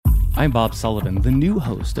I'm Bob Sullivan, the new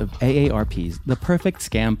host of AARP's The Perfect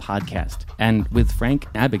Scam podcast. And with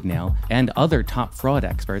Frank Abagnale and other top fraud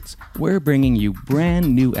experts, we're bringing you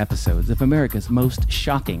brand new episodes of America's most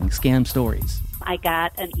shocking scam stories. I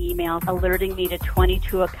got an email alerting me to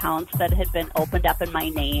 22 accounts that had been opened up in my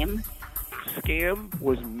name. Scam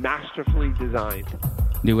was masterfully designed.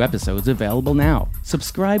 New episodes available now.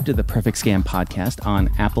 Subscribe to the Perfect Scam podcast on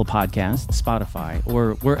Apple Podcasts, Spotify,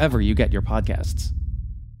 or wherever you get your podcasts.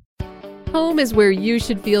 Home is where you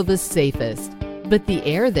should feel the safest, but the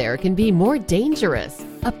air there can be more dangerous,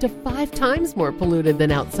 up to 5 times more polluted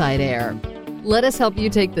than outside air. Let us help you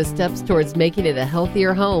take the steps towards making it a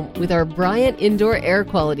healthier home with our Bryant Indoor Air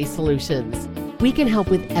Quality Solutions. We can help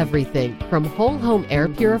with everything from whole home air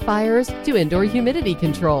purifiers to indoor humidity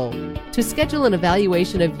control. To schedule an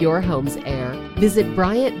evaluation of your home's air, visit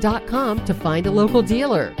Bryant.com to find a local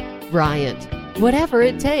dealer. Bryant, whatever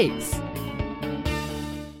it takes.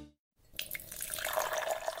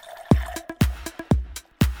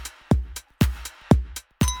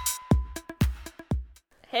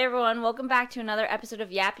 Hey everyone, welcome back to another episode of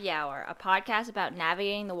Yappy Hour, a podcast about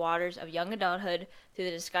navigating the waters of young adulthood through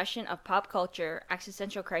the discussion of pop culture,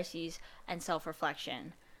 existential crises, and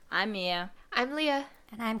self-reflection. I'm Mia. I'm Leah.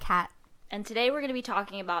 And I'm Kat. And today we're going to be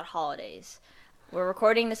talking about holidays. We're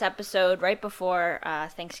recording this episode right before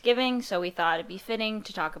Thanksgiving, so we thought it'd be fitting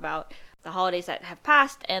to talk about the holidays that have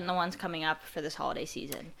passed and the ones coming up for this holiday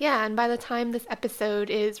season. Yeah, and by the time this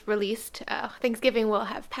episode is released, Thanksgiving will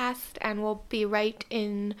have passed and we'll be right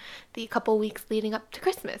in the couple weeks leading up to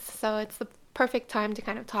Christmas. So it's the perfect time to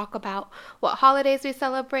kind of talk about what holidays we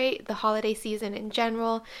celebrate, the holiday season in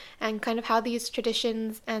general, and kind of how these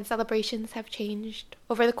traditions and celebrations have changed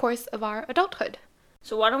over the course of our adulthood.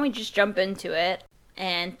 So why don't we just jump into it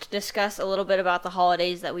and discuss a little bit about the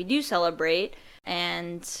holidays that we do celebrate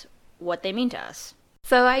and what they mean to us.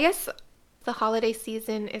 So I guess the holiday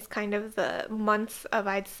season is kind of the months of,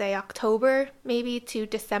 I'd say, October maybe to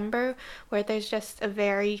December, where there's just a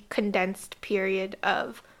very condensed period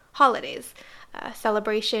of holidays.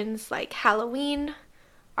 Celebrations like Halloween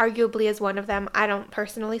arguably is one of them. I don't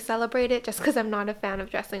personally celebrate it just because I'm not a fan of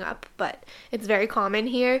dressing up, but it's very common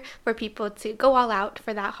here for people to go all out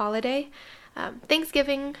for that holiday.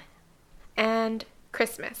 Thanksgiving and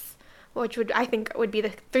Christmas, which I think would be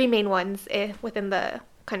the 3 main ones within the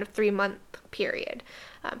kind of 3-month period.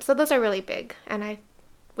 So those are really big, and I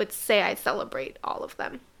would say I celebrate all of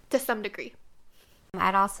them to some degree.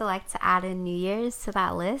 I'd also like to add in New Year's to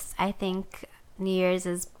that list. I think New Year's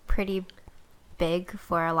is pretty big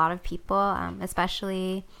for a lot of people,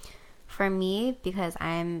 especially for me because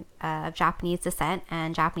I'm of Japanese descent,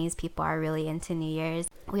 and Japanese people are really into New Year's.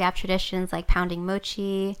 We have traditions like pounding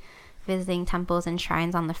mochi, visiting temples and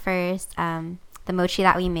shrines on the 1st. The mochi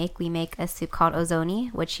that we make a soup called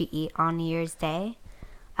ozoni, which you eat on New Year's Day.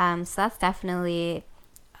 So that's definitely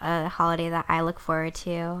a holiday that I look forward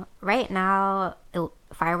to. Right now,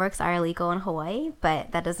 fireworks are illegal in Hawaii,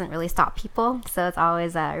 but that doesn't really stop people. So it's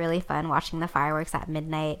always really fun watching the fireworks at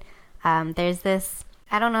midnight. There's this,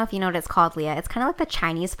 I don't know if you know what it's called, Leah. It's kind of like the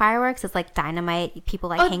Chinese fireworks. It's like dynamite. People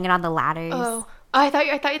hanging on the ladders. Oh, I thought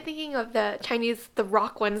you were thinking of the Chinese, the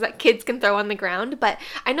rock ones that kids can throw on the ground. But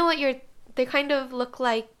I know they kind of look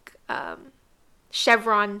like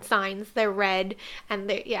chevron signs. They're red and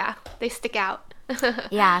they stick out.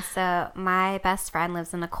 Yeah, so my best friend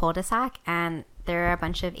lives in a cul-de-sac, and there are a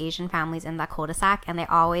bunch of Asian families in that cul-de-sac, and they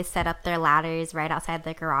always set up their ladders right outside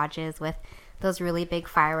their garages with those really big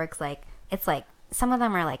fireworks. It's like some of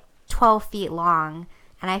them are like 12 feet long,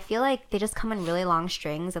 and I feel like they just come in really long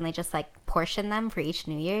strings, and they just portion them for each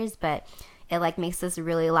New Year's, but it makes this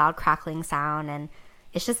really loud crackling sound, and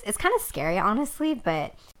it's kind of scary, honestly,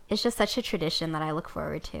 but it's just such a tradition that I look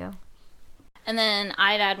forward to. And then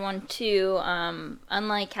I'd add one too.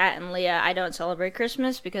 Unlike Kat and Leah, I don't celebrate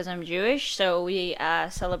Christmas because I'm Jewish, so we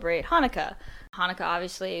celebrate Hanukkah. Hanukkah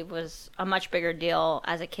obviously was a much bigger deal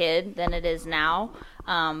as a kid than it is now,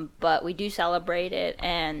 but we do celebrate it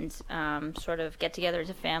and sort of get together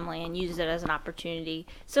as a family and use it as an opportunity,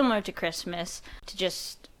 similar to Christmas, to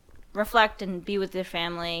just reflect and be with their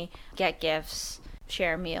family, get gifts,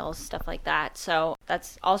 share meals, stuff like that. So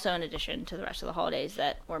that's also in addition to the rest of the holidays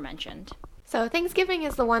that were mentioned. So Thanksgiving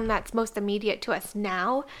is the one that's most immediate to us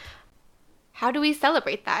now. How do we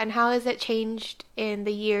celebrate that, and how has it changed in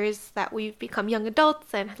the years that we've become young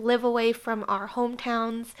adults and live away from our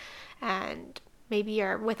hometowns and maybe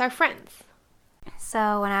are with our friends?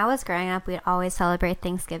 So when I was growing up, we'd always celebrate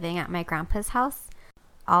Thanksgiving at my grandpa's house.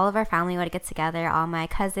 All of our family would get together, all my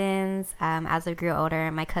cousins, as I grew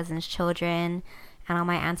older, my cousins' children, and all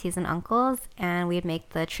my aunties and uncles, and we'd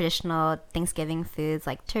make the traditional Thanksgiving foods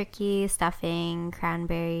like turkey, stuffing,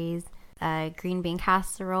 cranberries, green bean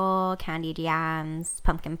casserole, candied yams,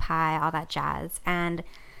 pumpkin pie, all that jazz. And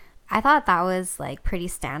I thought that was like pretty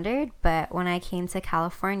standard, but when I came to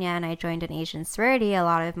California and I joined an Asian sorority, a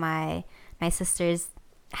lot of my sisters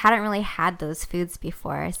hadn't really had those foods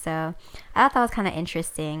before. So I thought that was kind of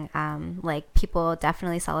interesting. Like, people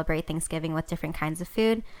definitely celebrate Thanksgiving with different kinds of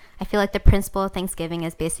food. I feel like the principle of Thanksgiving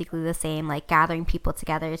is basically the same, like gathering people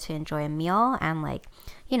together to enjoy a meal and, like,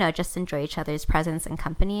 you know, just enjoy each other's presence and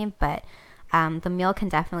company. But the meal can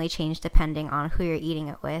definitely change depending on who you're eating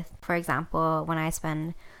it with. For example, when I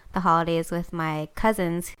spend the holidays with my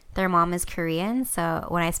cousins, their mom is Korean, so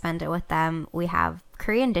when I spend it with them, we have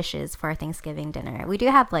Korean dishes for Thanksgiving dinner. We do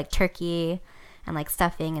have like turkey and like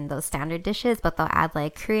stuffing and those standard dishes, but they'll add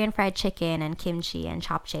like Korean fried chicken and kimchi and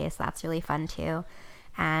japchae, so that's really fun too.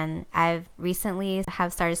 And I've recently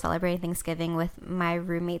have started celebrating Thanksgiving with my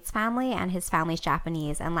roommate's family, and his family's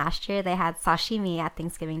Japanese, and last year they had sashimi at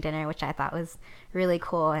Thanksgiving dinner, which I thought was really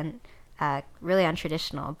cool and really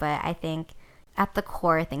untraditional, but I think at the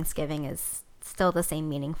core, Thanksgiving is still the same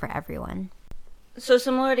meaning for everyone. So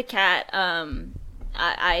similar to Kat,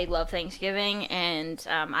 I love Thanksgiving, and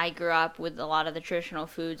I grew up with a lot of the traditional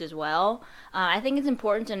foods as well. I think it's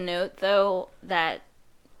important to note, though, that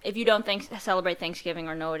if you don't celebrate Thanksgiving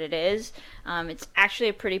or know what it is, it's actually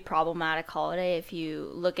a pretty problematic holiday if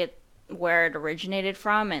you look at where it originated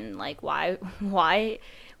from and like why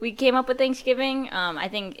we came up with Thanksgiving. I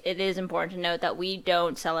think it is important to note that we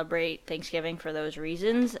don't celebrate Thanksgiving for those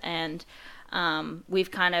reasons, and we've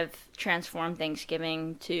kind of transformed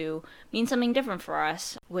Thanksgiving to mean something different for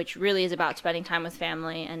us, which really is about spending time with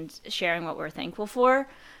family and sharing what we're thankful for.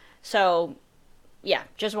 So, yeah,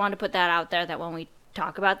 just wanted to put that out there, that when we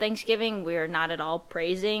talk about Thanksgiving, we're not at all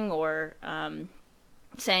praising or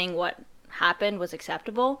saying what happened was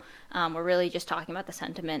acceptable. We're really just talking about the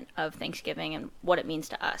sentiment of Thanksgiving and what it means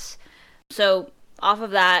to us. So off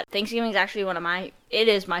of that, Thanksgiving is actually it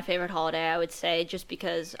is my favorite holiday, I would say, just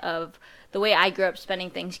because of the way I grew up spending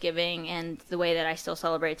Thanksgiving and the way that I still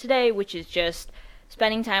celebrate today, which is just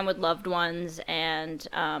spending time with loved ones, and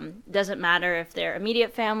doesn't matter if they're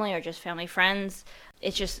immediate family or just family friends.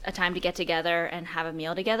 It's just a time to get together and have a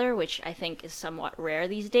meal together, which I think is somewhat rare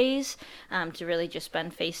these days, to really just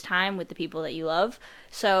spend face time with the people that you love.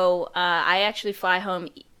 So I actually fly home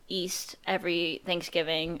east every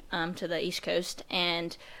Thanksgiving to the East Coast,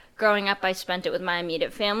 and growing up I spent it with my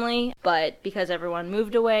immediate family, but because everyone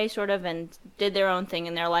moved away sort of and did their own thing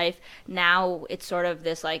in their life, now it's sort of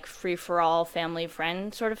this like free-for-all family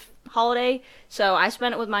friend sort of holiday. So I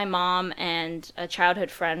spent it with my mom and a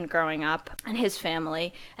childhood friend growing up and his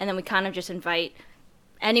family, and then we kind of just invite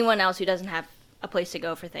anyone else who doesn't have a place to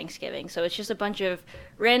go for Thanksgiving. So it's just a bunch of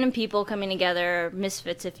random people coming together,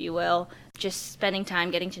 misfits if you will, just spending time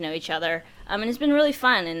getting to know each other. And it's been really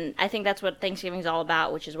fun, and I think that's what Thanksgiving is all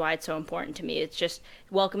about, which is why it's so important to me. It's just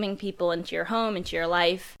welcoming people into your home, into your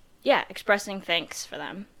life. Yeah, expressing thanks for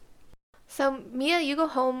them. So, Mia, you go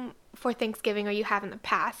home for Thanksgiving, or you have in the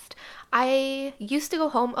past. I used to go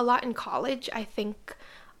home a lot in college. I think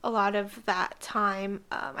a lot of that time,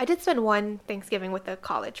 I did spend one Thanksgiving with a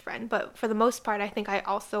college friend, but for the most part, I think I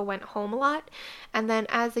also went home a lot. And then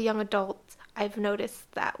as a young adult, I've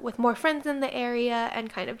noticed that with more friends in the area and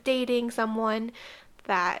kind of dating someone,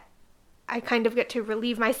 that I kind of get to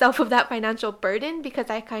relieve myself of that financial burden, because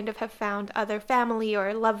I kind of have found other family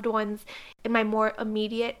or loved ones in my more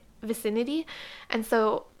immediate vicinity. And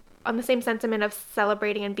so on the same sentiment of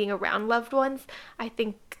celebrating and being around loved ones, I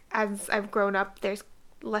think as I've grown up, there's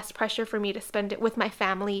less pressure for me to spend it with my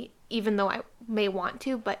family, even though I may want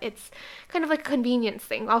to, but it's kind of like a convenience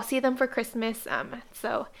thing. I'll see them for Christmas,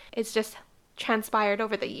 so it's just transpired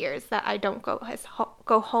over the years that I don't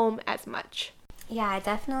go home as much. Yeah, I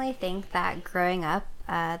definitely think that growing up,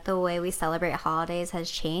 the way we celebrate holidays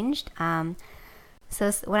has changed.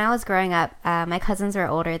 So when I was growing up, my cousins were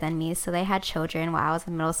older than me, so they had children while I was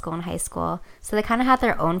in middle school and high school. So they kind of had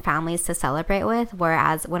their own families to celebrate with,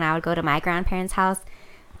 whereas when I would go to my grandparents' house,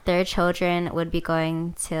 their children would be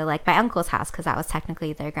going to like my uncle's house, because that was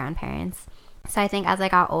technically their grandparents. So I think as I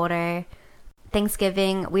got older,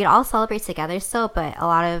 Thanksgiving, we'd all celebrate together still, but a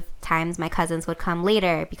lot of times my cousins would come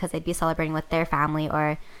later because they'd be celebrating with their family,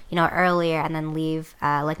 or, you know, earlier, and then leave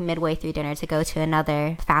like midway through dinner to go to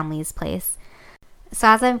another family's place. So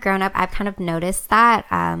as I've grown up, I've kind of noticed that,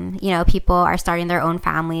 you know, people are starting their own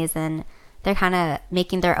families and they're kind of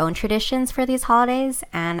making their own traditions for these holidays.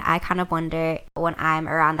 And I kind of wonder, when I'm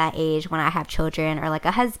around that age, when I have children or like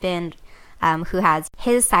a husband, who has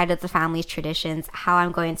his side of the family's traditions, how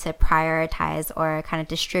I'm going to prioritize or kind of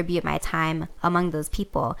distribute my time among those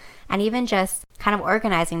people. And even just kind of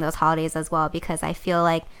organizing those holidays as well, because I feel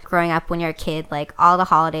like growing up when you're a kid, like all the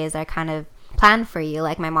holidays are kind of planned for you.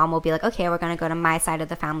 Like my mom will be like, okay, we're going to go to my side of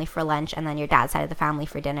the family for lunch and then your dad's side of the family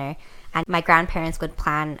for dinner. And my grandparents would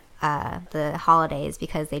plan the holidays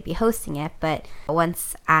because they'd be hosting it. But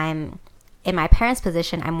once I'm in my parents'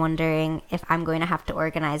 position, I'm wondering if I'm going to have to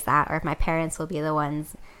organize that, or if my parents will be the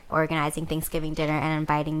ones organizing Thanksgiving dinner and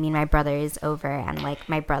inviting me and my brothers over, and like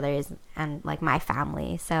my brothers and like my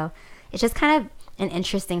family. So it's just kind of an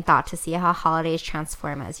interesting thought to see how holidays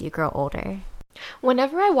transform as you grow older.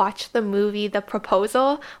 Whenever I watch the movie The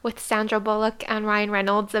Proposal with Sandra Bullock and Ryan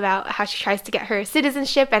Reynolds about how she tries to get her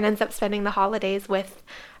citizenship and ends up spending the holidays with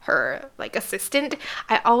her like assistant,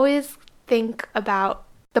 I always think about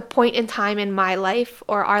the point in time in my life,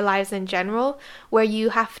 or our lives in general, where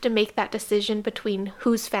you have to make that decision between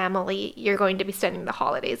whose family you're going to be spending the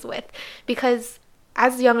holidays with. Because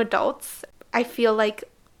as young adults, I feel like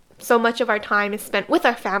so much of our time is spent with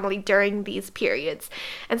our family during these periods.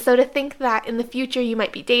 And so to think that in the future you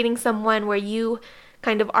might be dating someone where you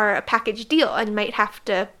kind of are a package deal and might have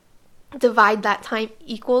to divide that time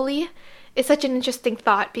equally is such an interesting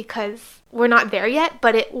thought, because we're not there yet,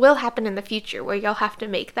 but it will happen in the future where you'll have to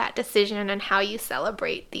make that decision on how you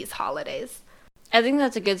celebrate these holidays. I think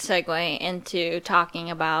that's a good segue into talking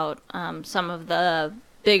about some of the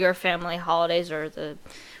bigger family holidays, or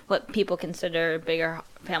what people consider bigger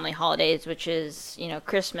family holidays, which is,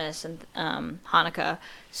 Christmas and Hanukkah.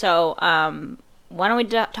 So why don't we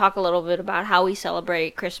talk a little bit about how we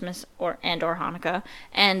celebrate Christmas or Hanukkah,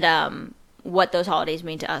 and what those holidays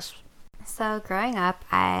mean to us. So growing up,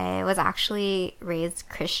 I was actually raised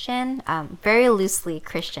Christian, very loosely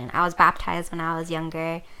Christian. I was baptized when I was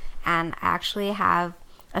younger, and I actually have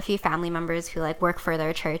a few family members who work for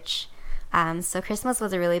their church. So Christmas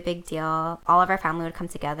was a really big deal. All of our family would come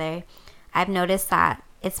together. I've noticed that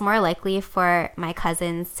it's more likely for my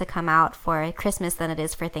cousins to come out for Christmas than it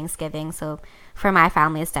is for Thanksgiving. So for my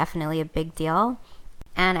family, it's definitely a big deal.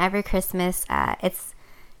 And every Christmas,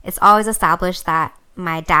 it's always established that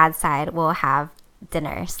my dad's side will have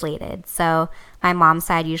dinner slated. So my mom's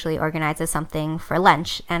side usually organizes something for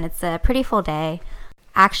lunch, and it's a pretty full day.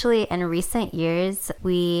 Actually, in recent years,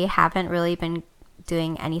 we haven't really been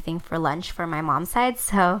doing anything for lunch for my mom's side.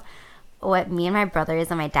 So what me and my brothers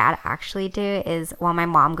and my dad actually do is, while my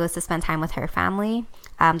mom goes to spend time with her family,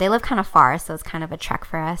 they live kind of far, so it's kind of a trek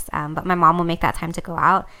for us, but my mom will make that time to go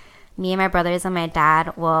out. Me and my brothers and my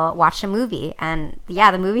dad will watch a movie, and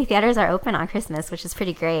the movie theaters are open on Christmas, which is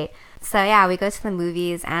pretty great. So we go to the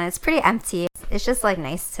movies, and it's pretty empty. It's just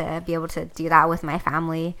nice to be able to do that with my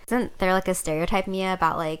family. Isn't there a stereotype, Mia,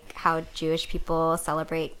 about how Jewish people spend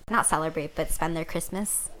their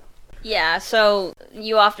Christmas? Yeah, so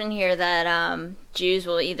you often hear that Jews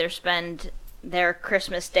will either spend their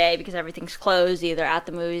Christmas day, because everything's closed, either at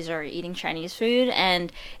the movies or eating Chinese food,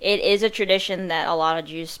 and it is a tradition that a lot of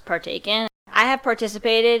Jews partake in. I have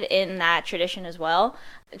participated in that tradition as well.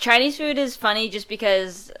 Chinese food is funny just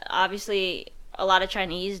because obviously a lot of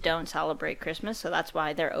Chinese don't celebrate Christmas, so that's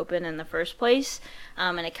why they're open in the first place,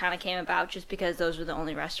 and it kind of came about just because those were the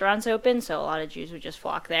only restaurants open, so a lot of Jews would just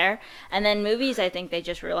flock there. And then movies, I think they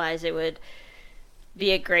just realized it would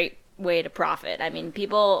be a great way to profit. I mean,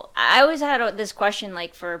 I always had this question,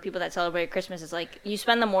 for people that celebrate Christmas, is you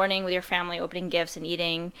spend the morning with your family opening gifts and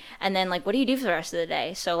eating, and then what do you do for the rest of the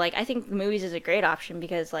day? So I think movies is a great option,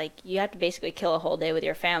 because you have to basically kill a whole day with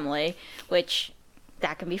your family, which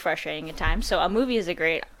that can be frustrating at times. So a movie is a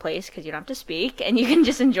great place because you don't have to speak and you can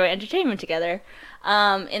just enjoy entertainment together.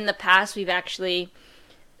 In the past, we've actually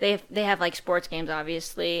They have sports games,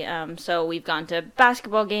 obviously. So we've gone to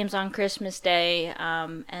basketball games on Christmas Day,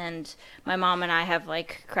 and my mom and I have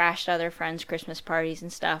crashed other friends' Christmas parties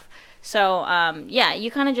and stuff. So you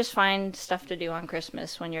kind of just find stuff to do on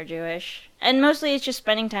Christmas when you're Jewish, and mostly it's just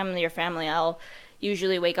spending time with your family. I'll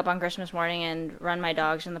usually wake up on Christmas morning and run my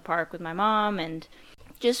dogs in the park with my mom and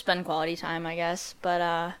just spend quality time, I guess. But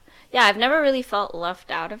I've never really felt left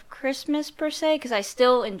out of Christmas per se, because I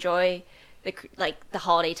still enjoy the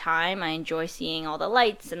holiday time. I enjoy seeing all the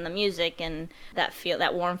lights and the music and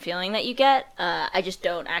that warm feeling that you get. I just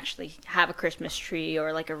don't actually have a Christmas tree or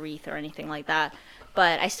a wreath or anything like that,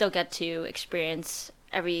 but I still get to experience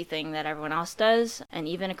everything that everyone else does, and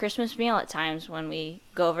even a Christmas meal at times when we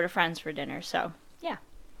go over to friends for dinner. So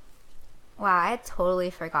wow, I totally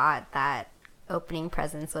forgot that opening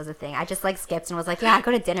presents was a thing. I just skipped and was I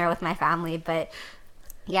go to dinner with my family, but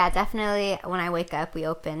Yeah, definitely. When I wake up, we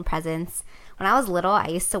open presents. When I was little, I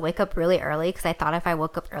used to wake up really early because I thought if I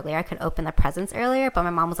woke up earlier, I could open the presents earlier. But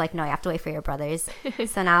my mom was like, no, you have to wait for your brothers.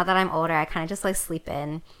 So now that I'm older, I kind of just like sleep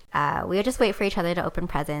in. We would just wait for each other to open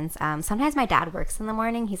presents. Sometimes my dad works in the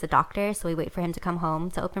morning. He's a doctor, so we wait for him to come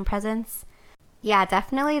home to open presents. Yeah,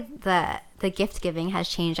 definitely the gift giving has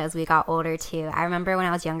changed as we got older too. I remember when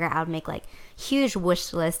I was younger, I would make like huge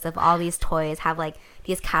wish lists of all these toys, have like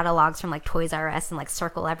these catalogs from like Toys R Us and like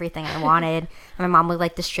circle everything I wanted. And my mom would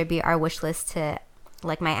like distribute our wish list to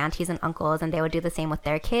like my aunties and uncles, and they would do the same with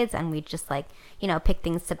their kids, and we'd just like, you know, pick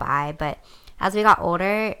things to buy. But as we got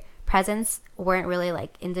older, presents weren't really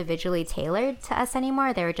like individually tailored to us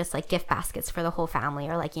anymore. They were just like gift baskets for the whole family,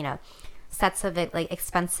 or like, you know, sets of it like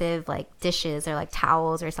expensive like dishes or like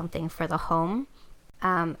towels or something for the home.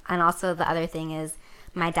 And also the other thing is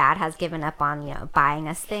my dad has given up on, you know, buying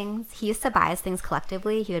us things. He used to buy us things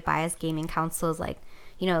collectively. He would buy us gaming consoles like,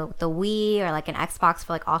 you know, the Wii or like an Xbox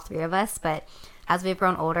for like all three of us. But as we've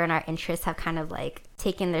grown older and our interests have kind of like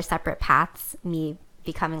taken their separate paths, me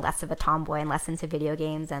becoming less of a tomboy and less into video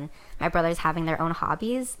games, and my brothers having their own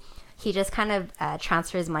hobbies, he just kind of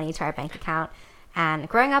transfers money to our bank account. And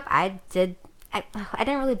growing up, I didn't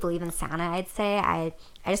really believe in Santa, I'd say. I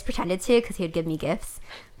just pretended to because he would give me gifts.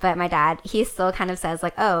 But my dad, he still kind of says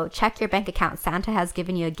like, oh, check your bank account. Santa has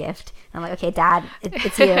given you a gift. And I'm like, okay, Dad,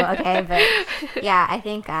 it's you, okay? But yeah, I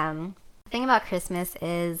think the thing about Christmas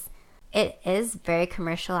is it is very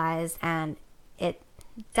commercialized, and it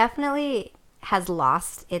definitely has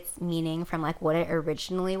lost its meaning from like what it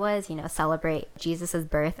originally was, you know, celebrate Jesus's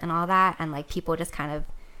birth and all that. And like people just kind of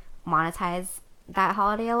monetize that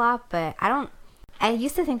holiday a lot. But I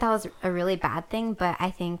used to think that was a really bad thing, but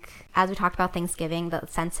I think as we talked about Thanksgiving, the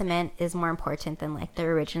sentiment is more important than like the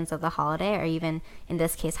origins of the holiday, or even in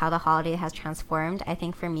this case how the holiday has transformed. I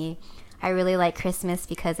think for me, I really like Christmas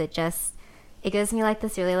because it gives me like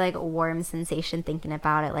this really like warm sensation thinking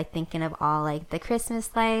about it, like thinking of all like the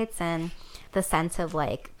Christmas lights and the scent of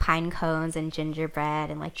like pine cones and gingerbread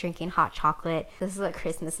and like drinking hot chocolate. This is what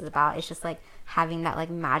Christmas is about. It's just like having that like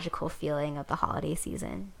magical feeling of the holiday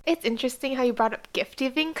season. It's interesting how you brought up gift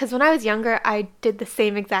giving, because when I was younger, I did the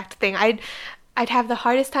same exact thing. I'd have the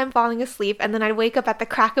hardest time falling asleep, and then I'd wake up at the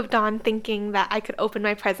crack of dawn thinking that I could open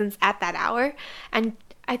my presents at that hour. And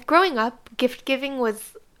growing up, gift giving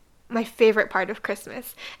was my favorite part of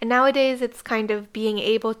Christmas. And nowadays, it's kind of being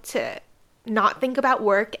able to not think about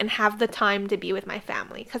work and have the time to be with my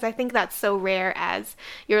family, because I think that's so rare as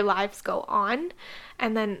your lives go on.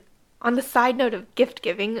 And then on the side note of gift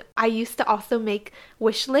giving, I used to also make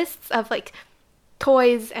wish lists of like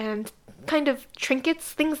toys and kind of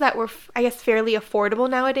trinkets, things that were, I guess, fairly affordable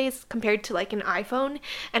nowadays compared to like an iPhone.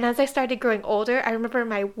 And as I started growing older, I remember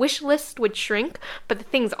my wish list would shrink, but the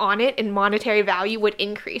things on it in monetary value would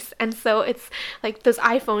increase. And so it's like those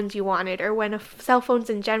iPhones you wanted, or when cell phones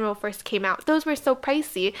in general first came out, those were so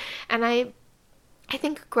pricey. And I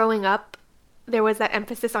think growing up, there was that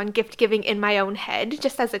emphasis on gift giving in my own head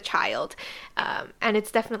just as a child. And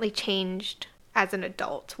it's definitely changed as an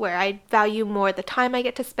adult, where I value more the time I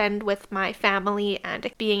get to spend with my family and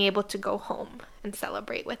being able to go home and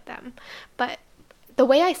celebrate with them. But the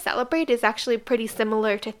way I celebrate is actually pretty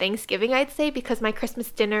similar to Thanksgiving, I'd say, because my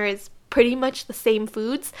Christmas dinner is pretty much the same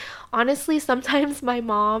foods. Honestly, sometimes my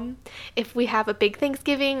mom, if we have a big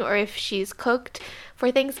Thanksgiving or if she's cooked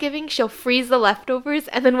for Thanksgiving, she'll freeze the leftovers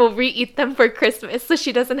and then we'll re-eat them for Christmas so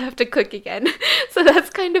she doesn't have to cook again. So that's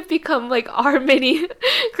kind of become like our mini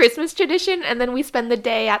Christmas tradition. And then we spend the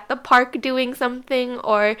day at the park doing something,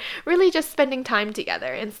 or really just spending time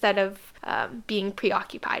together instead of being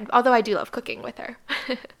preoccupied. Although I do love cooking with her.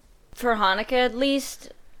 For Hanukkah, at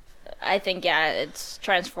least, I think, yeah, it's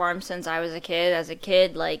transformed since I was a kid. As a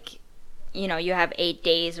kid, like, you know, you have 8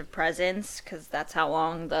 days of presents, because that's how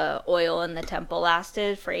long the oil in the temple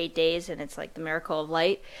lasted, for 8 days, and it's like the miracle of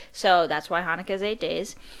light. So that's why Hanukkah is 8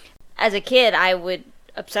 days. As a kid, I would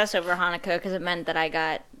obsess over Hanukkah because it meant that I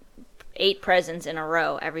got 8 presents in a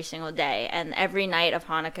row every single day, and every night of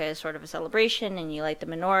Hanukkah is sort of a celebration, and you light the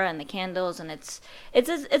menorah and the candles, and it's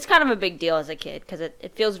kind of a big deal as a kid because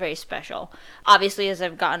it feels very special. Obviously, as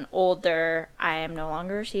I've gotten older, I am no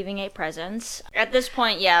longer receiving 8 presents. At this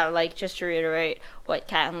point, yeah, like, just to reiterate what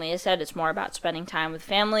Kat and Leah said, it's more about spending time with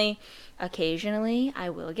family. Occasionally,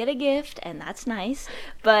 I will get a gift, and that's nice,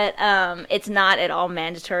 but it's not at all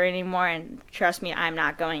mandatory anymore, and trust me, I'm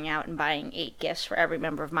not going out and buying 8 gifts for every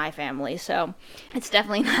member of my family, so it's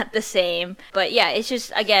definitely not the same. But yeah, it's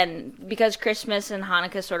just, again, because Christmas and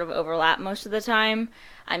Hanukkah sort of overlap most of the time,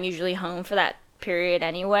 I'm usually home for that period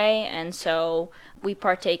anyway, and so we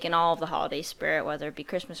partake in all of the holiday spirit, whether it be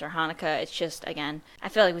Christmas or Hanukkah. It's just, again, I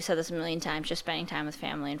feel like we said this a million times, just spending time with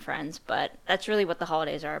family and friends, but that's really what the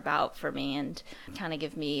holidays are about for me, and kind of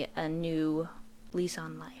give me a new lease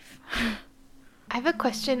on life. I have a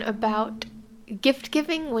question about gift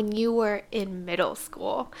giving when you were in middle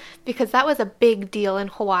school, because that was a big deal in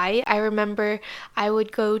Hawaii. I remember I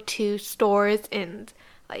would go to stores and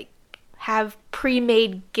like have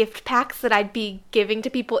pre-made gift packs that I'd be giving to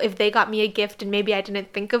people if they got me a gift and maybe I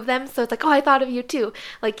didn't think of them. So it's like, oh, I thought of you too.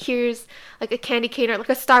 Like, here's like a candy cane or like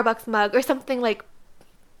a Starbucks mug or something like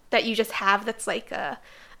that you just have that's like a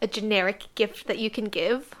generic gift that you can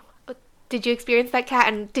give. Did you experience that, Kat?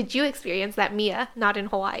 And did you experience that, Mia, not in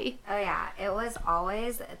Hawaii? Oh yeah, it was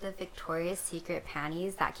always the Victoria's Secret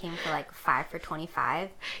panties that came for like 5 for $25.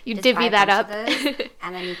 You Just divvy buy a that bunch up. of those,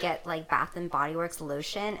 and then you get like Bath and Body Works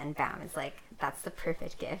lotion, and bam, it's like, that's the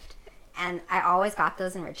perfect gift. And I always got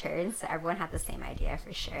those in return, so everyone had the same idea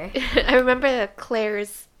for sure. I remember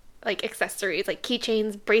Claire's like accessories, like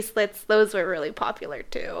keychains, bracelets, those were really popular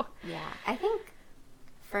too. Yeah, I think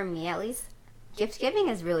for me at least, gift giving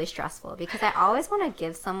is really stressful because I always want to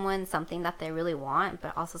give someone something that they really want,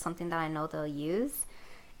 but also something that I know they'll use.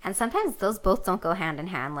 And sometimes those both don't go hand in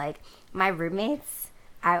hand. Like my roommates,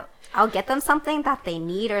 I'll get them something that they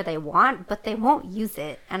need or they want, but they won't use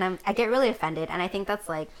it. And I get really offended. And I think that's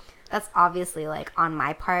obviously like on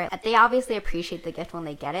my part. They obviously appreciate the gift when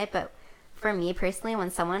they get it, but for me personally, when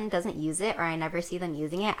someone doesn't use it or I never see them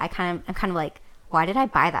using it, I'm kind of like, why did I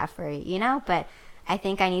buy that for you? You know? But I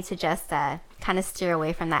think I need to just kind of steer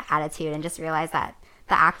away from that attitude and just realize that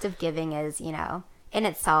the act of giving is, you know, in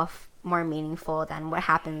itself more meaningful than what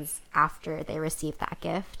happens after they receive that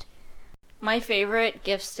gift. My favorite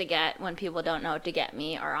gifts to get when people don't know what to get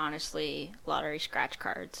me are honestly lottery scratch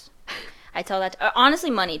cards. I tell that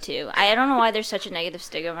honestly, money too. I don't know why there's such a negative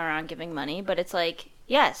stigma around giving money, but it's like,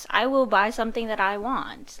 yes, I will buy something that I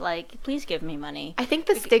want. Like, please give me money. I think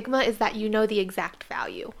the stigma is that you know the exact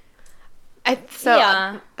value.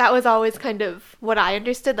 That was always kind of what I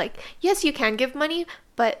understood. Like, yes, you can give money,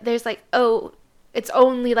 but there's like, oh, it's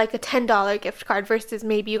only like a $10 gift card versus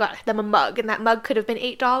maybe you got them a mug, and that mug could have been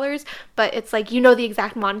 $8, but it's like, you know the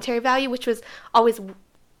exact monetary value, which was always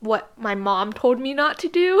what my mom told me not to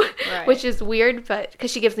do, right. Which is weird, but because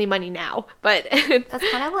she gives me money now. But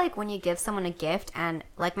that's kind of like when you give someone a gift, and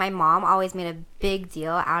like my mom always made a big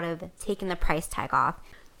deal out of taking the price tag off.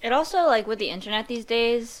 It also, like, with the internet these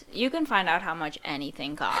days, you can find out how much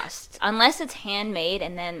anything costs. Unless it's handmade,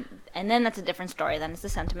 and then that's a different story. Then it's the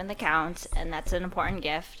sentiment that counts, and that's an important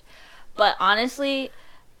gift. But honestly,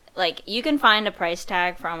 like, you can find a price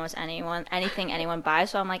tag for almost anything anyone buys.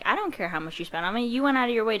 So I'm like, I don't care how much you spend on me. You went out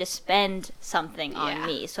of your way to spend something on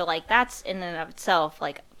me. So, like, that's in and of itself,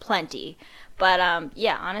 like, plenty. But,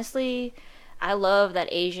 yeah, honestly, I love that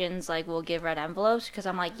Asians, like, will give red envelopes because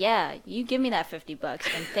I'm like, yeah, you give me that $50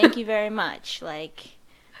 and thank you very much. Like,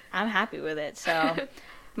 I'm happy with it. So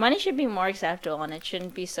money should be more acceptable and it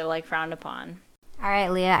shouldn't be so, like, frowned upon. All right,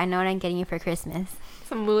 Leah, I know what I'm getting you for Christmas.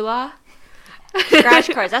 Some moolah?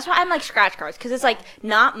 Scratch cards. That's why I'm like scratch cards, because it's like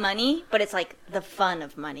not money, but it's like the fun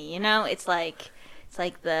of money, you know? It's like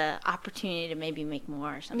the opportunity to maybe make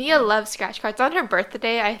more or something. Mia loves scratch cards. On her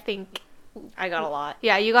birthday, I think I got a lot.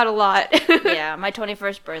 Yeah, you got a lot. Yeah, my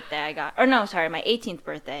 21st birthday my 18th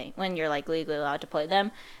birthday, when you're like legally allowed to play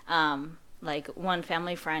them. Like one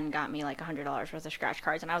family friend got me like $100 worth of scratch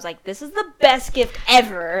cards, and I was like, this is the best gift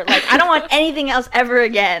ever. Like, I don't want anything else ever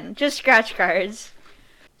again. Just scratch cards.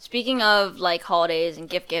 Speaking of like holidays and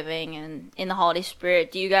gift giving and in the holiday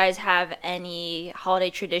spirit, do you guys have any holiday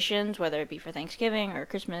traditions, whether it be for Thanksgiving or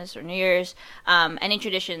Christmas or New Year's, any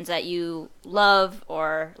traditions that you love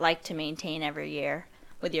or like to maintain every year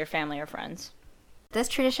with your family or friends? This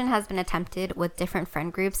tradition has been attempted with different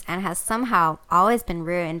friend groups and has somehow always been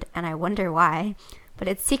ruined, and I wonder why. But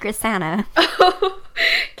it's Secret Santa.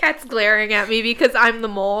 Kat's glaring at me because I'm the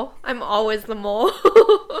mole. I'm always the mole.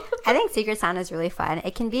 I think Secret Santa is really fun.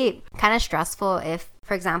 It can be kind of stressful if,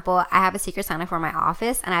 for example, I have a Secret Santa for my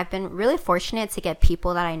office, and I've been really fortunate to get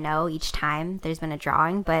people that I know each time there's been a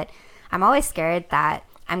drawing, but I'm always scared that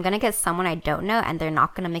I'm going to get someone I don't know and they're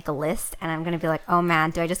not going to make a list, and I'm going to be like, oh man,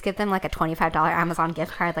 do I just give them like a $25 Amazon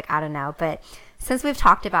gift card? Like, I don't know. But since we've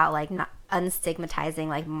talked about like not unstigmatizing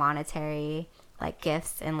like monetary like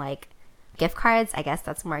gifts and like gift cards, I guess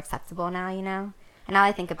that's more acceptable now, you know? And now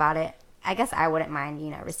I think about it, I guess I wouldn't mind, you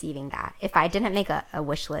know, receiving that. If I didn't make a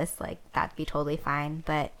wish list, like, that'd be totally fine.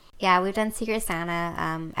 But yeah, we've done Secret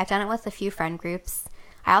Santa. I've done it with a few friend groups.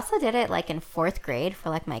 I also did it like in 4th grade for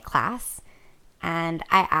like my class. And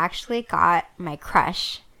I actually got my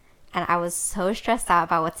crush and I was so stressed out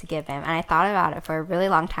about what to give him. And I thought about it for a really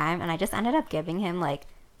long time, and I just ended up giving him like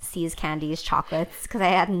See's candies, chocolates, because I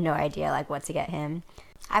had no idea like what to get him.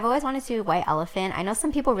 I've always wanted to do White Elephant. I know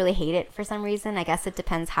some people really hate it for some reason. I guess it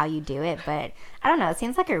depends how you do it, but I don't know. It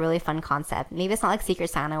seems like a really fun concept. Maybe it's not like Secret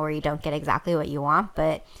Santa where you don't get exactly what you want,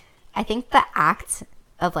 but I think the act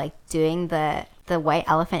of like doing the White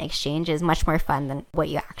Elephant exchange is much more fun than what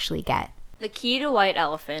you actually get. The key to White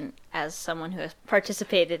Elephant, as someone who has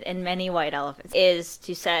participated in many White Elephants, is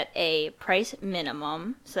to set a price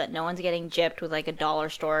minimum so that no one's getting gypped with like a dollar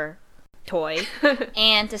store toy,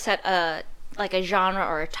 and to set a genre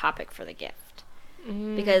or a topic for the gift.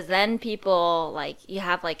 Because then people, like, you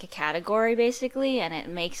have like a category basically, and it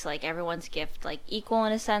makes like everyone's gift like equal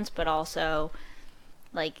in a sense, but also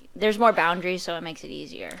like there's more boundaries, so it makes it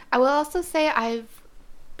easier. I will also say I've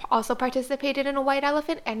also participated in a White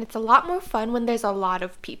Elephant, and it's a lot more fun when there's a lot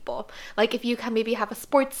of people. Like if you can maybe have a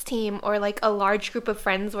sports team or like a large group of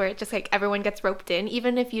friends where it just like everyone gets roped in,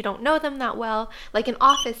 even if you don't know them that well, like an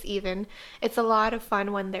office even. It's a lot of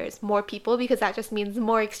fun when there's more people, because that just means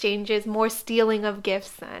more exchanges, more stealing of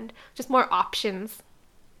gifts, and just more options.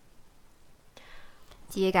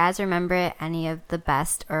 Do you guys remember any of the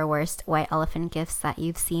best or worst White Elephant gifts that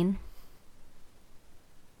you've seen?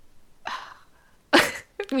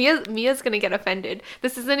 Mia's gonna get offended.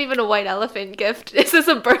 This isn't even a White Elephant gift. This is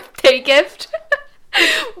a birthday gift.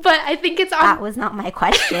 But I think it's on... That was not my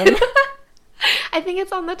question. I think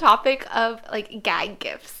it's on the topic of like gag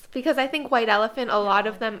gifts, because I think White Elephant, a lot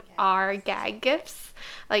of them are gag gifts,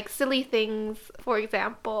 like silly things. For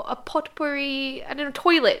example, a potpourri, I don't know,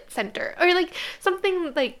 toilet center, or like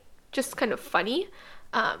something like just kind of funny.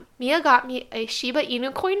 Mia got me a Shiba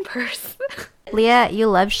Inu coin purse. Leah, you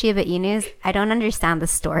love Shiba Inus. I don't understand the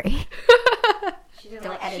story.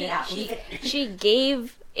 She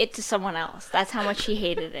gave it to someone else. That's how much she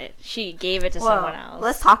hated it. She gave it to someone else.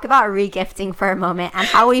 Let's talk about regifting for a moment and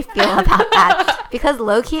how we feel about that. Because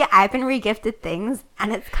low-key, I've been regifted things,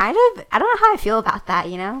 and it's kind of, I don't know how I feel about that,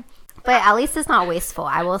 you know? But at least it's not wasteful,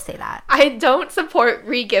 I will say that. I don't support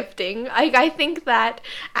regifting. I think that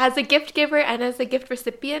as a gift giver and as a gift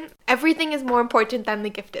recipient, everything is more important than the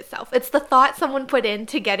gift itself. It's the thought someone put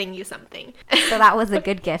into getting you something. So that was a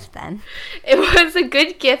good gift then. It was a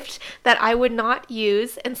good gift that I would not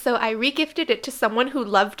use, and so I regifted it to someone who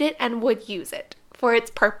loved it and would use it for its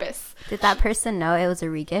purpose. Did that person know it was a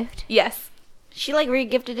regift? Yes. She like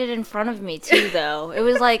regifted it in front of me too, though. It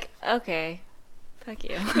was like, okay. Fuck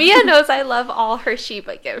you. Mia knows I love all her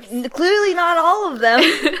Shiba gifts. Clearly not all of them.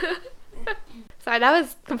 Sorry, that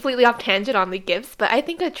was completely off tangent on the gifts, but I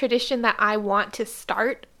think a tradition that I want to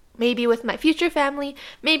start, maybe with my future family,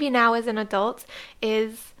 maybe now as an adult,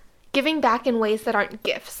 is giving back in ways that aren't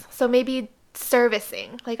gifts. So maybe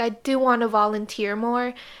servicing. Like I do want to volunteer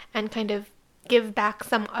more and kind of give back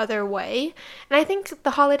some other way. And I think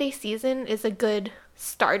the holiday season is a good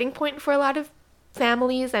starting point for a lot of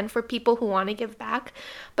families and for people who want to give back.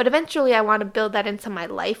 But eventually I want to build that into my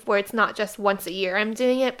life where it's not just once a year I'm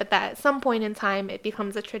doing it, but that at some point in time it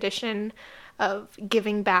becomes a tradition of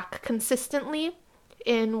giving back consistently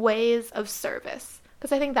in ways of service.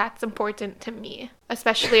 Because I think that's important to me,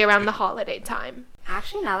 especially around the holiday time.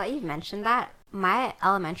 Actually, now that you've mentioned that, my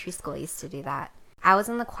elementary school used to do that. I was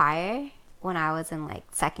in the choir when I was in like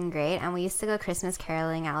second grade, and we used to go Christmas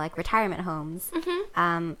caroling at like retirement homes.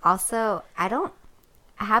 Also,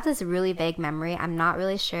 I have this really vague memory. I'm not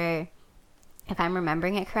really sure if I'm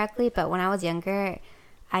remembering it correctly, but when I was younger,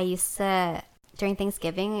 I used to, during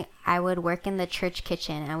Thanksgiving, I would work in the church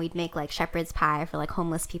kitchen, and we'd make like shepherd's pie for like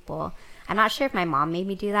homeless people. I'm not sure if my mom made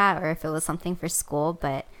me do that or if it was something for school,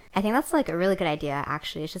 but I think that's like a really good idea,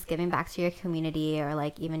 actually. It's just giving back to your community, or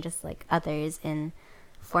like even just like others in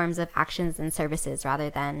forms of actions and services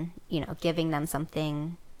rather than, you know, giving them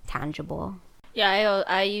something tangible. Yeah,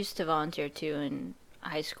 I used to volunteer too in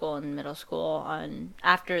high school and middle school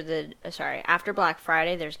after Black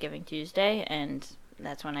Friday. There's Giving Tuesday, and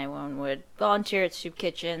that's when everyone would volunteer at soup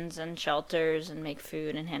kitchens and shelters and make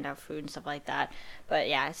food and hand out food and stuff like that. But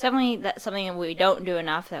yeah, it's definitely that's something that we don't do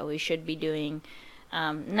enough that we should be doing.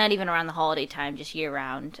 Not even around the holiday time, just year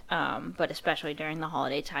round, but especially during the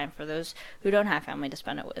holiday time for those who don't have family to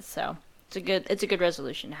spend it with. So it's a good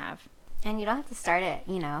resolution to have. And you don't have to start it,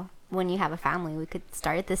 you know, when you have a family. We could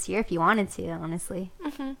start it this year if you wanted to, honestly.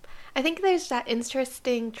 I think there's that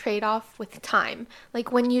interesting trade-off with time.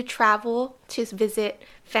 Like when you travel to visit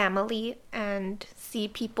family and see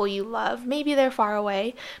people you love, maybe they're far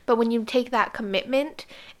away, but when you take that commitment,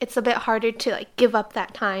 it's a bit harder to like give up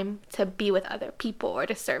that time to be with other people or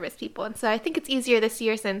to service people. And so I think it's easier this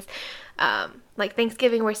year since like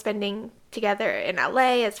Thanksgiving we're spending together in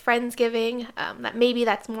LA as Friendsgiving, that maybe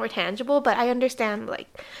that's more tangible, but I understand like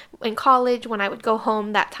in college when I would go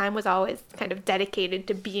home, that time was always kind of dedicated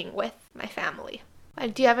to being with my family.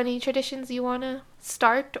 Do you have any traditions you want to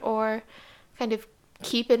start or kind of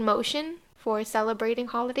keep in motion for celebrating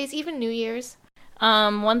holidays, even New Year's?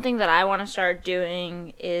 One thing that I want to start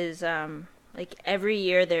doing is like every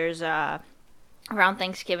year there's around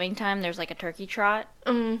Thanksgiving time, there's like a turkey trot.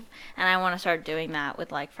 And I want to start doing that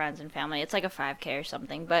with like friends and family. It's like a 5K or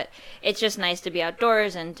something, but it's just nice to be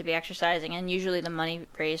outdoors and to be exercising. And usually the money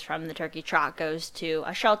raised from the turkey trot goes to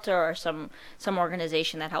a shelter or some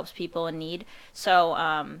organization that helps people in need. So,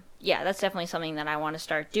 yeah, that's definitely something that I want to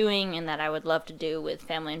start doing and that I would love to do with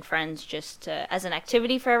family and friends, just as an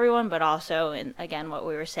activity for everyone, but also, in, again, what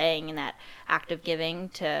we were saying in that act of giving,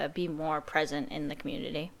 to be more present in the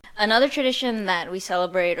community. Another tradition that we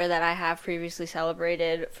celebrate, or that I have previously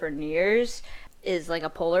celebrated for New Year's, is like a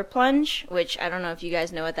polar plunge, which I don't know if you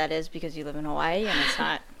guys know what that is because you live in Hawaii and it's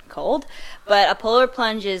not cold, but a polar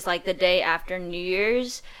plunge is like the day after New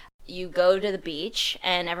Year's. You go to the beach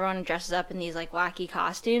and everyone dresses up in these like wacky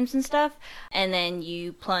costumes and stuff, and then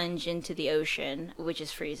you plunge into the ocean, which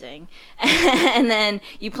is freezing. And then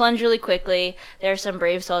you plunge really quickly. There are some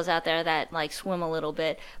brave souls out there that like swim a little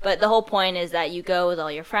bit, but the whole point is that you go with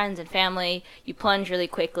all your friends and family, you plunge really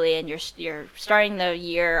quickly, and you're starting the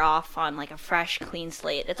year off on like a fresh, clean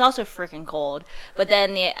slate. It's also freaking cold, but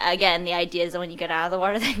then the idea is that when you get out of the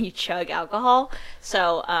water, then you chug alcohol.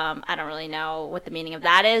 So I don't really know what the meaning of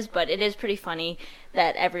that is, but it is pretty funny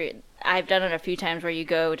that I've done it a few times where you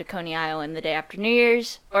go to Coney Island the day after New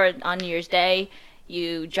Year's, or on New Year's Day,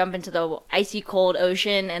 you jump into the icy cold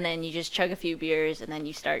ocean and then you just chug a few beers and then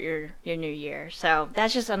you start your new year. So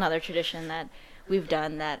that's just another tradition that we've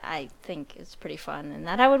done that I think is pretty fun and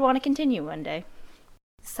that I would want to continue one day.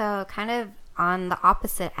 So kind of on the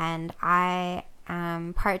opposite end, I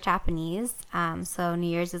am part Japanese, so New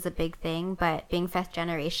Year's is a big thing, but being fifth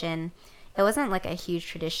generation, it wasn't like a huge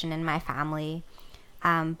tradition in my family,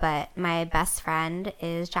 but my best friend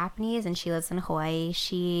is Japanese and she lives in Hawaii.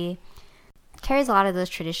 She carries a lot of those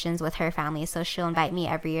traditions with her family, so she'll invite me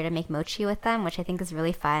every year to make mochi with them, which I think is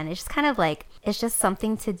really fun. It's just kind of like, it's just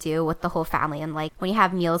something to do with the whole family, and like when you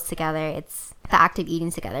have meals together, it's the act of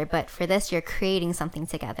eating together, but for this you're creating something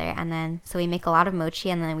together. And then so we make a lot of mochi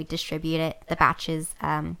and then we distribute it, the batches,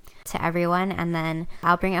 to everyone, and then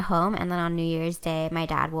I'll bring it home, and then on New Year's Day my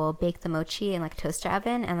dad will bake the mochi in like a toaster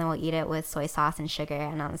oven, and then we'll eat it with soy sauce and sugar,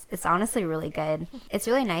 and it's honestly really good. It's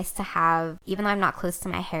really nice to have, even though I'm not close to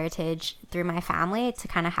my heritage through my family, to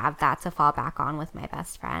kind of have that to fall back on with my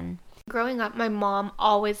best friend. Growing up, my mom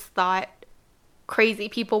always thought crazy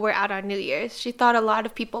people were out on New Year's. She thought a lot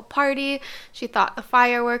of people party. She thought the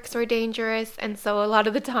fireworks were dangerous, and so a lot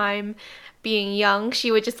of the time, being young,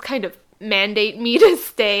 she would just kind of mandate me to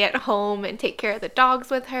stay at home and take care of the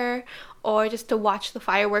dogs with her, or just to watch the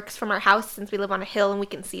fireworks from our house, since we live on a hill and we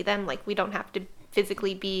can see them. Like, we don't have to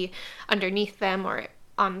physically be underneath them or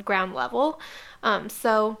on ground level.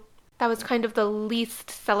 So that was kind of the least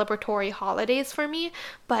celebratory holidays for me.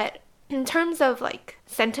 But in terms of like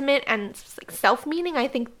sentiment and like self-meaning, I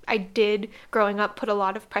think I did, growing up, put a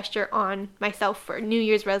lot of pressure on myself for New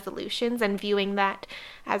Year's resolutions and viewing that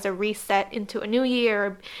as a reset into a new year,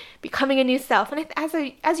 or becoming a new self. And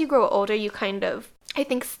as you grow older, you kind of, I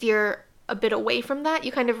think, steer a bit away from that.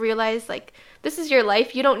 You kind of realize like, this is your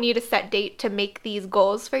life. You don't need a set date to make these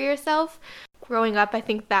goals for yourself. Growing up, I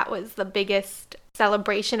think that was the biggest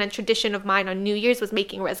celebration and tradition of mine on New Year's, was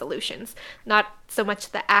making resolutions, not so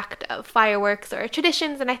much the act of fireworks or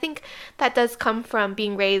traditions. And I think that does come from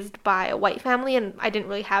being raised by a white family, and I didn't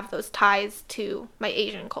really have those ties to my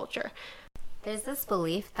Asian culture. There's this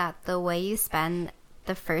belief that the way you spend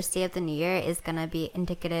the first day of the new year is going to be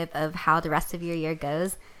indicative of how the rest of your year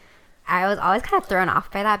goes. I was always kind of thrown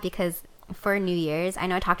off by that, because for New Year's, I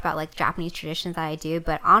know I talked about like Japanese traditions that I do,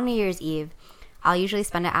 but on New Year's Eve, I'll usually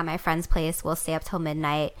spend it at my friend's place. We'll stay up till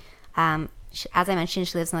midnight. As I mentioned,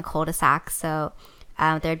 she lives in the cul-de-sac, so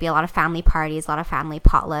there'd be a lot of family parties, a lot of family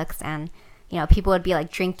potlucks, and people would be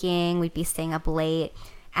like drinking. We'd be staying up late,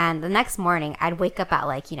 and the next morning I'd wake up at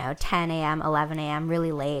like 10 a.m., 11 a.m.,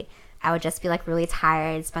 really late. I would just be like really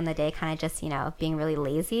tired, spend the day kind of just being really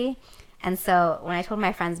lazy. And so when I told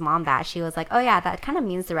my friend's mom that, she was like, "Oh yeah, that kind of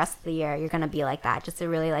means the rest of the year you're gonna be like that, just a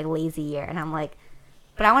really like lazy year." And I'm like,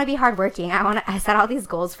 but I want to be hardworking. I set all these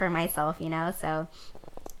goals for myself, So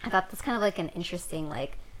I thought that's kind of like an interesting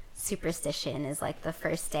like superstition, is like the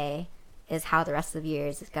first day is how the rest of the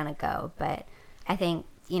years is going to go. But I think,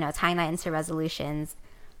 tying that into resolutions,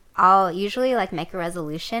 I'll usually like make a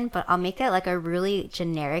resolution, but I'll make it like a really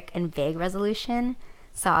generic and vague resolution.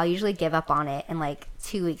 So I'll usually give up on it in like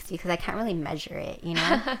 2 weeks because I can't really measure it, you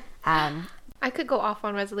know? I could go off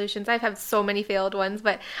on resolutions. I've had so many failed ones,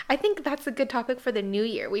 but I think that's a good topic for the new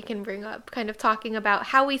year. We can bring up kind of talking about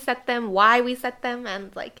how we set them, why we set them,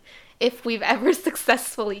 and like if we've ever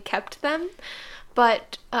successfully kept them.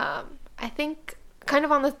 But I think kind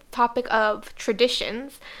of on the topic of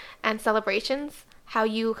traditions and celebrations, how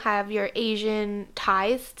you have your Asian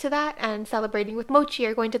ties to that and celebrating with mochi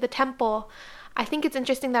or going to the temple. I think it's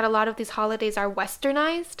interesting that a lot of these holidays are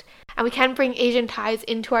westernized and we can bring Asian ties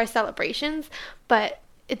into our celebrations, but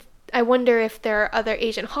I wonder if there are other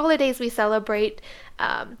Asian holidays we celebrate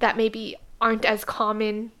that maybe aren't as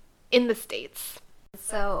common in the States.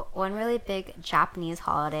 So one really big Japanese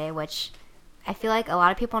holiday, which I feel like a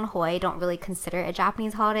lot of people in Hawaii don't really consider a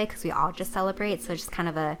Japanese holiday because we all just celebrate, so it was just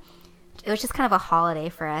kind of a holiday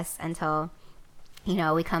for us until, you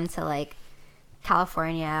know, we come to like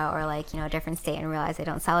California or like, you know, a different state and realize they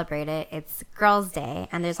don't celebrate it. It's Girls' Day,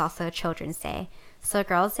 and there's also Children's Day. So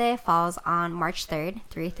Girls' Day falls on March 3rd,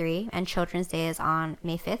 3/3, and Children's Day is on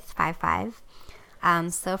May 5th,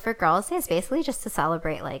 5/5. So for Girls' Day, it's basically just to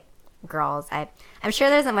celebrate like girls. I'm sure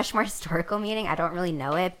there's a much more historical meaning. I don't really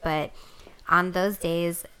know it, but on those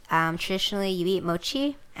days, traditionally you eat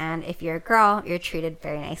mochi, and if you're a girl, you're treated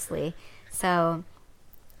very nicely. So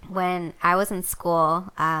when I was in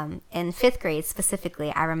school, in 5th grade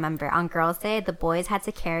specifically, I remember on Girls' Day, the boys had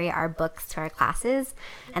to carry our books to our classes,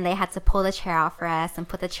 and they had to pull the chair out for us and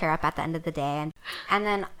put the chair up at the end of the day. And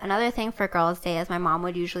then another thing for Girls' Day is my mom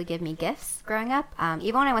would usually give me gifts growing up.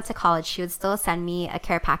 Even when I went to college, she would still send me a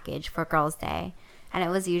care package for Girls' Day. And it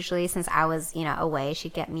was usually, since I was, you know, away,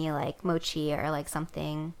 she'd get me like mochi or like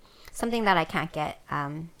something that I can't get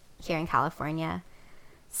here in California.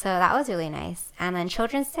 So that was really nice. And then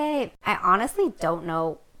Children's Day, I honestly don't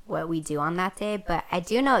know what we do on that day, but I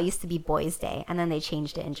do know it used to be Boys' Day, and then they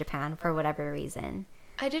changed it in Japan for whatever reason.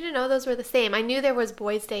 I didn't know those were the same. I knew there was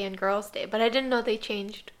Boys' Day and Girls' Day, but I didn't know they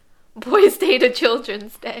changed Boys' Day to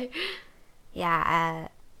Children's Day. Yeah,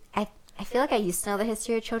 I feel like I used to know the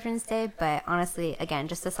history of Children's Day, but honestly, again,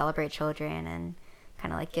 just to celebrate children and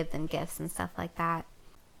kind of like give them gifts and stuff like that.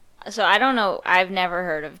 So I don't know. I've never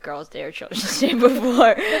heard of Girls' Day or Children's Day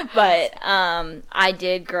before, but I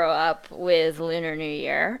did grow up with Lunar New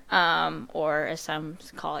Year, or as some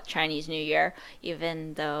call it, Chinese New Year,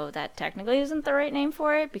 even though that technically isn't the right name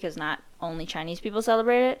for it because not only Chinese people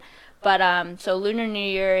celebrate it. But so Lunar New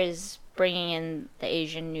Year is bringing in the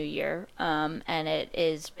Asian New Year, and it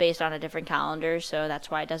is based on a different calendar, so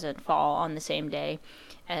that's why it doesn't fall on the same day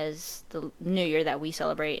as the New Year that we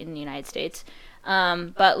celebrate in the United States.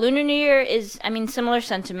 But Lunar New Year is, I mean, similar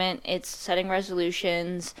sentiment. It's setting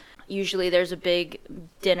resolutions. Usually there's a big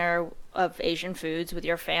dinner of Asian foods with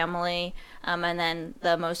your family, and then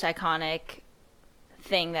the most iconic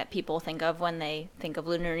thing that people think of when they think of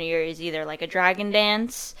Lunar New Year is either like a dragon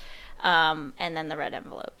dance, and then the red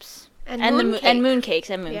envelopes. And mooncakes.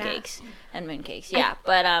 Yeah,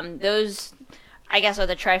 but those, I guess, are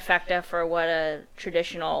the trifecta for what a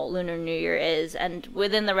traditional Lunar New Year is. And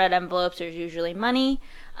within the red envelopes, there's usually money,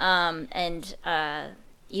 and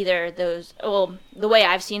either those. Well, the way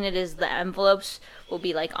I've seen it is the envelopes will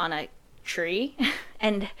be like on a tree,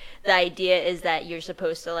 and the idea is that you're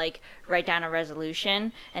supposed to like write down a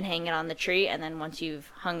resolution and hang it on the tree, and then once you've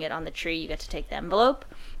hung it on the tree, you get to take the envelope.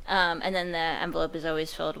 And then the envelope is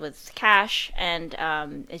always filled with cash, and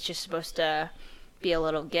it's just supposed to be a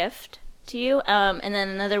little gift to you. And then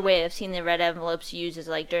another way I've seen the red envelopes used is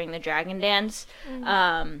like during the dragon dance.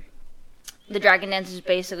 The dragon dance is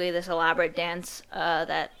basically this elaborate dance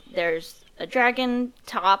that there's a dragon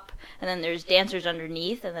top, and then there's dancers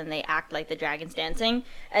underneath, and then they act like the dragon's dancing.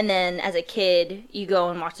 And then as a kid, you go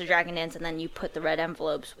and watch the dragon dance, and then you put the red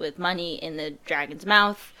envelopes with money in the dragon's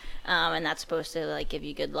mouth, and that's supposed to like give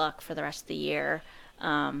you good luck for the rest of the year,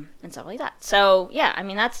 and stuff like that. So yeah, I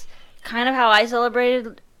mean, that's kind of how I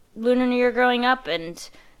celebrated Lunar New Year growing up, and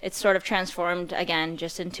it's sort of transformed again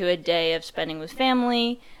just into a day of spending with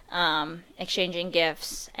family, exchanging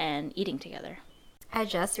gifts, and eating together. I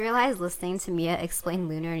just realized listening to Mia explain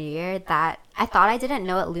Lunar New Year that I thought I didn't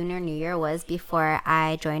know what Lunar New Year was before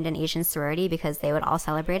I joined an Asian sorority because they would all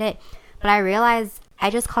celebrate it. But I realized I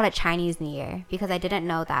just called it Chinese New Year because I didn't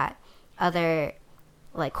know that other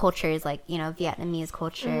like cultures, like, you know, Vietnamese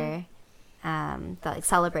culture, that like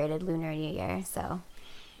celebrated Lunar New Year. So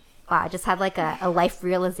wow, I just had like a life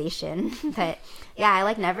realization. But yeah, I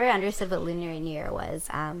like never understood what Lunar New Year was.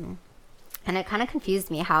 And it kind of confused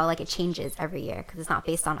me how like it changes every year because it's not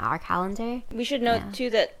based on our calendar. We should note too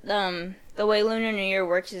that the way Lunar New Year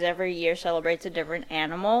works is every year celebrates a different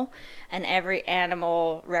animal, and every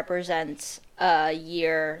animal represents a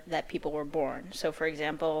year that people were born. So, for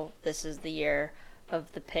example, this is the year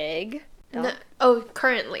of the pig.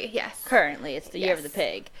 Currently, yes. Currently, it's the year of the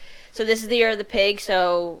pig. So this is the year of the pig.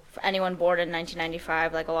 So for anyone born in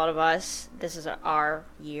 1995, like a lot of us, this is our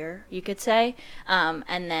year, you could say.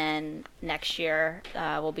 And then next year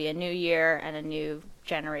will be a new year and a new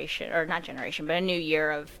generation, or not generation, but a new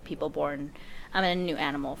year of people born, a new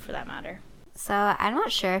animal for that matter. So I'm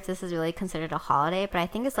not sure if this is really considered a holiday, but I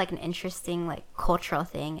think it's like an interesting like cultural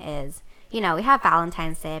thing is, we have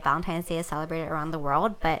Valentine's Day. Valentine's Day is celebrated around the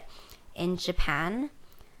world, but in Japan,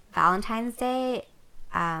 Valentine's Day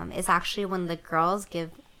is actually when the girls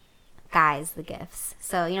give guys the gifts.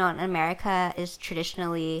 So, in America is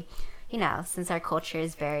traditionally, since our culture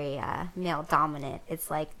is very male dominant,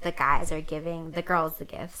 it's like the guys are giving the girls the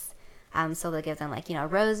gifts. So they'll give them like,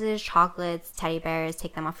 roses, chocolates, teddy bears,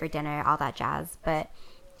 take them out for dinner, all that jazz. But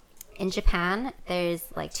in Japan, there's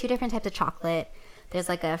like 2 different types of chocolate. There's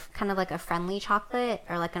like a kind of like a friendly chocolate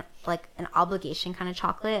or like an obligation kind of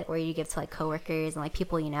chocolate where you give to like coworkers and like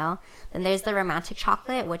people Then there's the romantic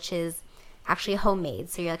chocolate, which is actually homemade.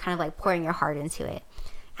 So you're kind of like pouring your heart into it.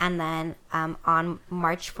 And then on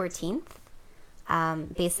March 14th,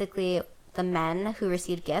 basically the men who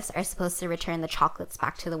received gifts are supposed to return the chocolates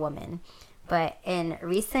back to the woman. But in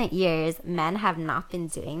recent years, men have not been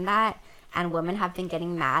doing that. And women have been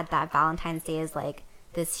getting mad that Valentine's Day is like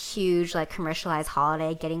this huge like commercialized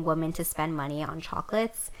holiday getting women to spend money on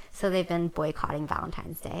chocolates, so they've been boycotting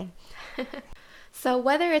Valentine's Day. So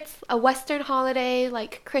whether it's a Western holiday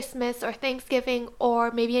like Christmas or Thanksgiving,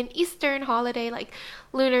 or maybe an Eastern holiday like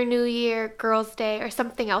Lunar New Year, Girls' Day, or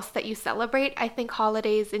something else that you celebrate, I think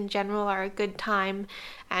holidays in general are a good time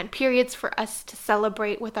and periods for us to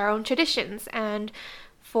celebrate with our own traditions. And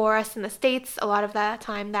for us in the States, a lot of that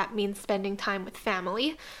time, that means spending time with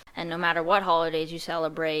family. And no matter what holidays you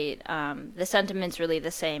celebrate, the sentiment's really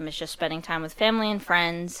the same. It's just spending time with family and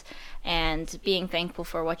friends and being thankful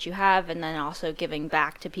for what you have, and then also giving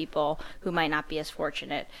back to people who might not be as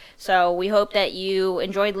fortunate. So we hope that you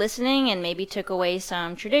enjoyed listening and maybe took away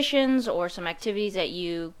some traditions or some activities that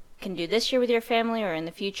you can do this year with your family or in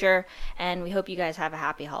the future. And we hope you guys have a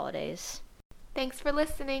happy holidays. Thanks for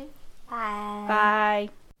listening. Bye. Bye.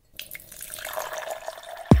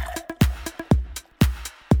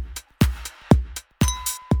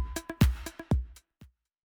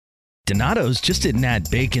 Donato's just didn't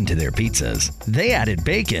add bacon to their pizzas. They added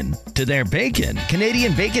bacon to their bacon.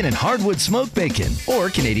 Canadian bacon and hardwood smoked bacon, or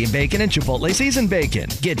Canadian bacon and Chipotle seasoned bacon.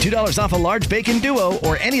 Get $2 off a large bacon duo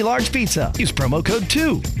or any large pizza. Use promo code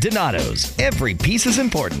 2. Donato's. Every piece is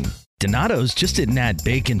important. Donato's just didn't add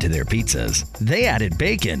bacon to their pizzas. They added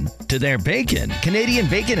bacon to their bacon. Canadian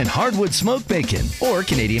bacon and hardwood smoked bacon, or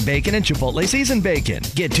Canadian bacon and Chipotle seasoned bacon.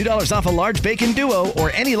 Get $2 off a large bacon duo or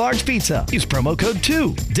any large pizza. Use promo code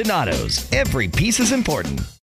 2. Donato's. Every piece is important.